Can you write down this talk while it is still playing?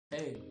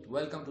Hey,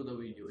 welcome to the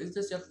video. Is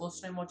this your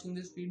first time watching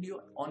this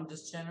video on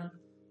this channel?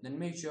 Then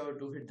make sure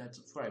to hit that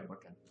subscribe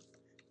button.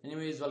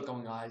 Anyways,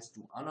 welcome guys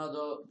to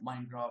another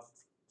Minecraft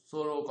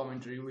solo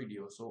commentary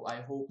video. So I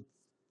hope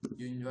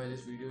you enjoy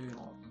this video.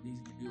 These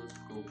videos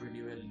go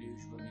pretty well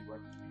usually, but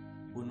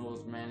who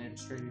knows, man,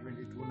 it's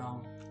 2022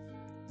 now.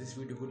 This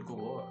video could go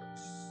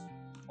worse.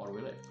 Or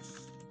will it?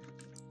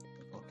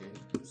 Okay,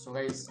 so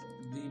guys,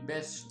 the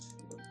best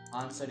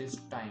answer is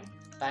time.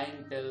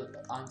 Time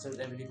answers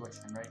every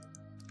question, right?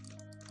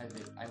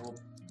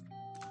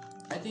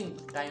 I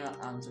think time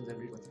answers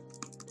every question.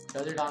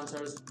 Does it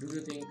answers? Do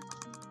you think?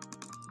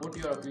 Put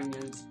your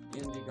opinions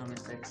in the comment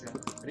section.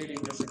 Really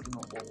interested to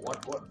know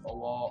what.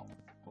 Oh,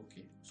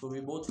 okay, so we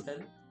both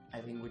fell.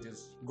 I think, which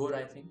is good.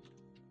 I think.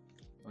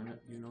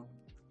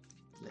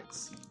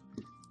 Let's see.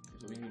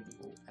 So we need to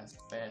go as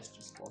fast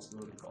as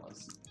possible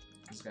because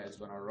this guy is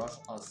gonna rush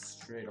us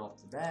straight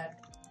off the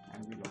bat,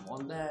 and we don't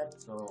want that.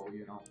 So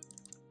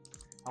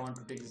I want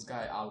to take this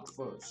guy out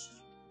first.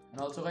 And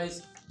also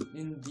guys,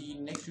 in the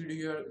next video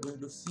you are going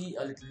to see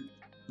a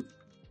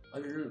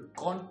little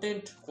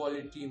content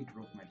quality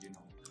improvement. I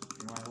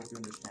hope you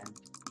understand.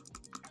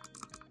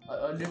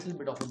 A little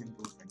bit of an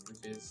improvement,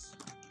 which is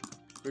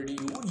pretty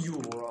yo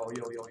chill, whoa,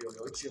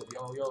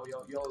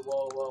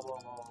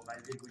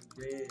 guys, we're going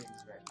crazy,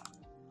 right?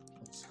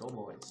 Let's go,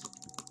 boys.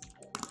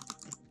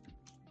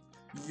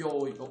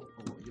 Yo,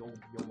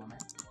 my man.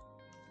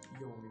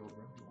 Yo, bro.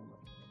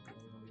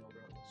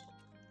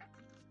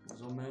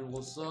 So man,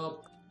 what's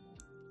up?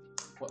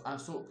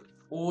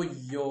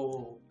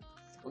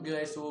 Okay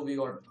guys, so we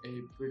got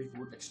a pretty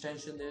good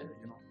extension there.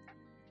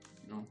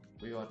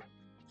 We got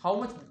how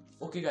much?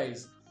 Okay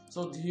guys,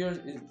 so here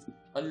is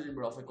a little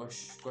bit of a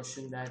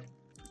question that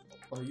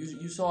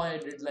you saw. I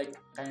did like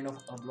kind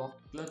of a block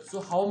clutch.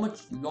 So how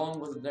much long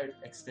was that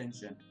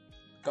extension?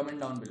 Comment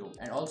down below.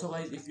 And also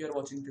guys, if you are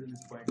watching till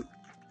this point,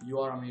 you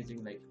are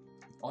amazing. Like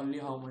only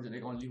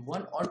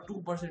 1 or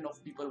 2%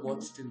 of people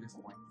watch till this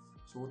point.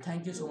 So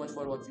thank you so much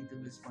for watching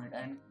till this point.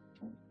 And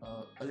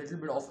a little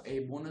bit of a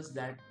bonus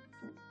that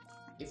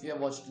if you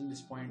have watched till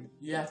this point,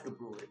 you have to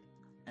prove it,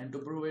 and to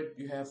prove it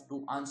you have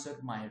to answer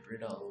my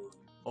riddle.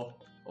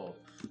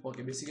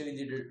 Okay,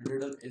 basically the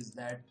riddle is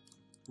that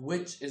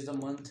which is the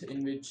month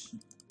in which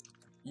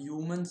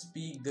humans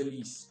speak the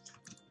least.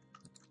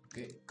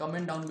 Okay,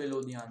 comment down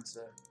below the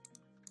answer.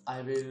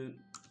 I will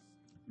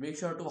make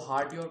sure to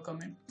heart your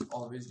comment.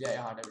 Obviously I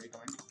heart every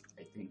comment,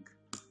 I think.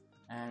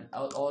 And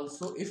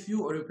also if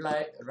you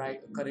reply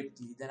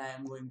correctly, then I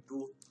am going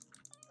to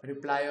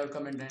reply your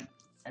comment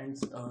and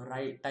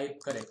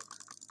type correct.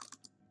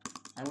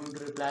 I'm going to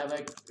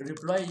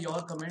reply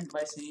your comment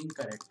by saying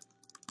correct.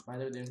 By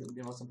the way,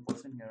 there was some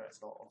person here,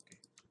 so okay.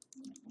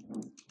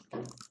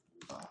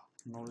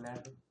 No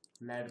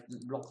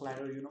block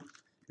ladder,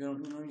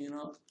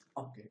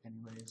 Okay,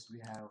 anyways, we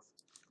have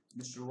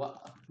Mr.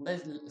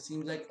 Guys,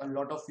 seems like a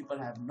lot of people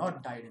have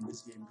not died in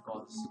this game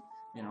because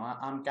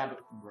I'm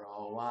capable.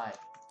 Bro, why?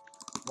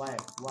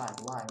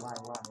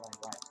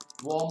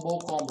 Wombo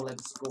combo,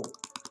 let's go.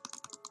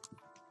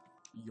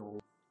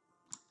 Yo,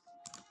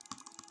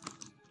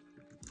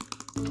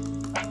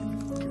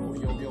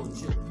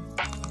 chill.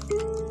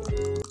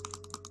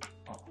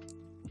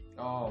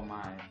 Oh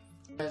my.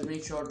 Guys,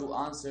 make sure to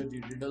answer the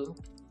riddle.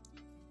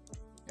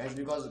 Guys,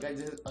 because guys,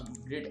 this is a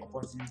great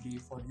opportunity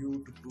for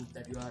you to prove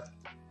that you are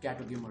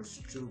Kato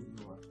Gamer's true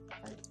viewer.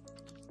 Right?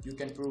 You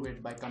can prove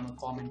it by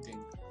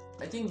commenting.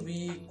 I think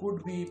we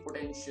could be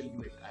potentially.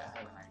 Wait, I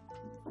have an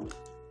idea.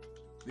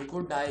 We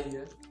could die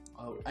here.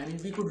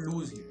 We could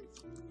lose here.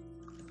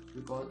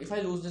 Because if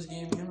I lose this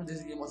game,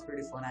 this game was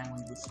pretty fun. I'm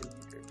going to still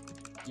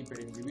keep it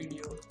in the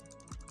video.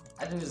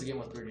 I think this game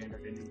was pretty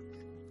entertaining.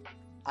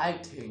 I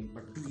think,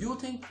 but do you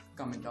think?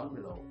 Comment down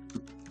below.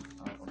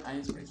 I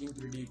am speaking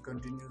pretty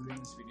continuously in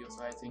this video,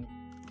 so I think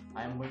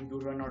I am going to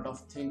run out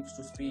of things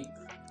to speak.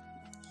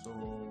 So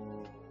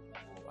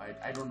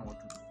I don't know what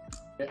to do.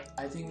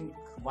 I think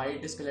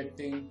White is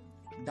collecting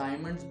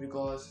diamonds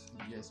because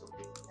yes,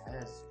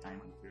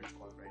 diamond fields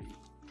already.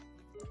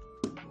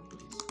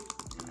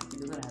 He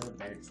doesn't have a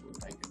bed, so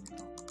I can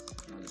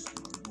just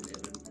do a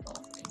little bit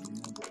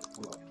of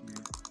pull up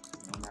here.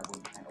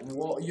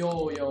 Whoa,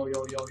 yo.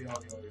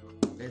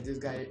 This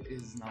guy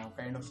is now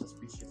kind of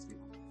suspicious.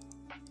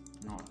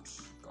 Not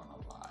gonna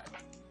lie.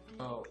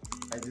 Oh,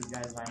 this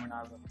guy is diamond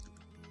armor.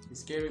 He's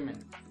scary, man.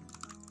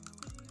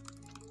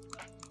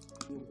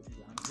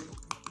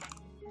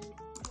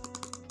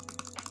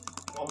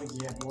 Oh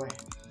yeah, boy.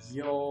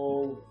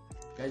 Yo,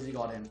 guys, we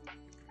got him.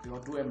 We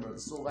got 2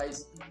 emeralds. So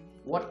guys,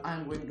 what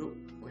I'm going to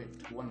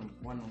wait one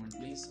moment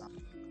please.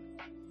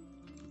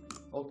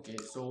 Okay,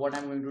 so what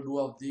I'm going to do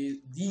of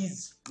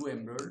these 2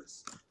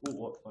 emeralds.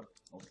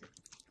 Okay,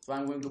 so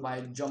I'm going to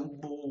buy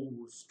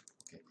jumbos.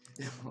 Okay.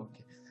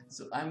 Okay,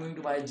 so I'm going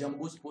to buy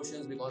jumbos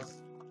potions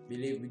because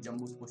believe me,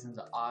 jumbos potions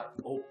are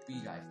OP,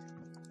 guys.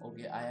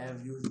 Okay, I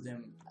have used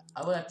them.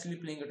 I was actually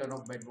playing a ton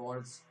of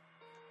BEDWARS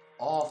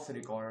off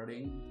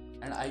recording,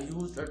 and I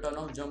used a ton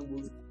of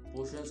jumbos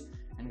potions,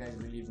 And guys,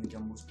 believe me,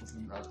 jumbos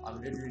pushing are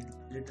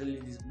literally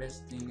the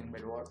best thing in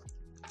BEDWARS.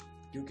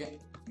 You can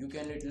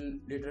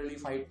literally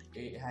fight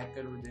a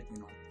hacker with it, you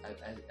know, as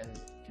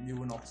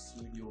Lunox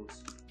videos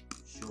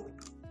show.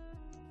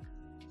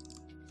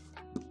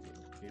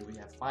 Okay, we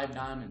have 5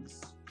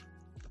 diamonds,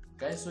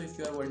 guys. So if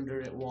you are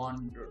wondering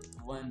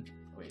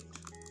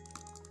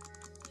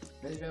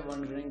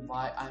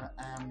why I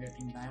am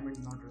getting diamonds,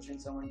 not rushing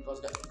someone,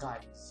 because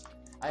guys,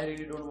 I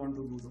really don't want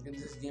to lose. Okay,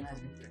 this game has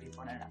been pretty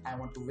fun and I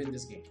want to win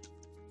this game,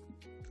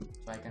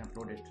 so I can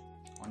upload it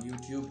on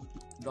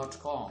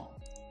youtube.com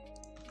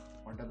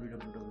or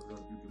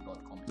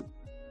www.youtube.com.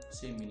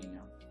 Same meaning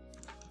now.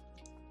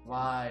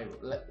 Why?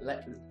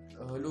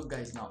 Look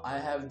guys, now I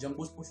have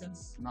jumbos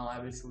potions. Now I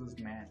will show this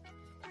man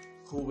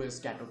who is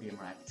Cato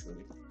Gamer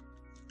actually,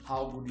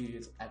 how good he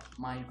is at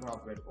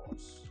Minecraft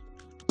BEDWARS.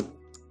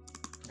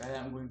 Guys,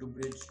 I'm going to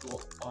bridge to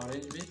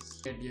orange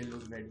base, red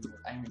yellows, red here.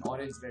 I mean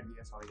orange, red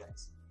here. Sorry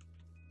guys.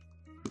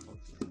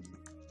 Okay.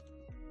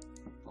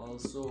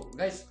 Also,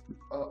 guys,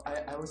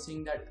 I was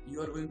saying that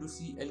you are going to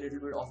see a little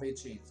bit of a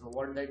change. So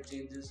what that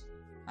change is,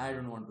 I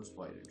don't want to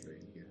spoil it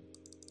right here.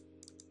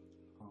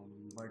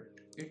 But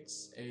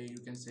it's a, you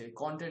can say,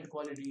 content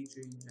quality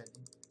change, I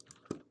think.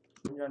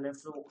 Left.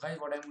 So guys,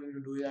 what I'm going to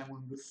do is I'm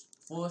going to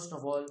first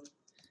of all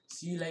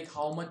see like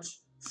how much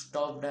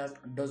stuff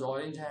does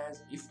orange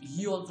has. If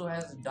he also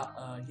has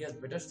he has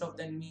better stuff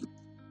than me,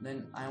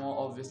 then I'm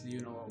obviously,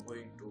 you know,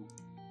 going to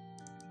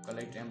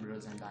collect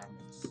emeralds and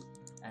diamonds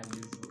as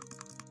usual.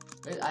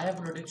 Guys, I have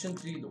protection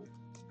 3 though.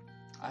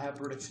 I have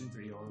protection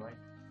 3, alright.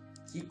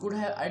 He could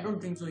have, I don't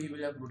think so he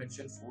will have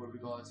protection 4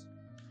 because,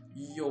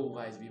 yo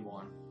guys, we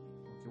won.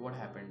 Okay, what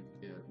happened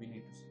here? We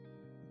need to see.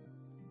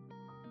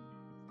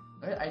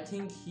 Right, I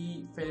think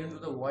he fell into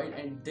the void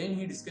and then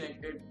he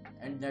disconnected,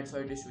 and that's why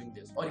it is showing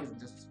this. Or if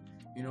this,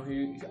 you know,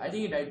 I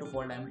think he died to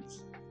fall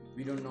damage.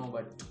 We don't know,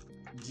 but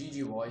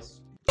GG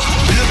boys.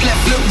 Look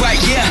left, look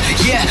right,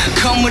 yeah,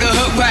 come with a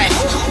hook right.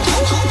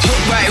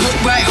 Hook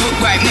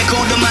right, make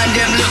all the man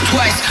them look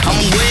twice. I'm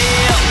way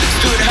up,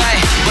 stood high,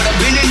 but I've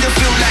been in the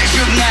field like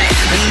Suge Knight,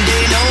 and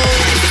they know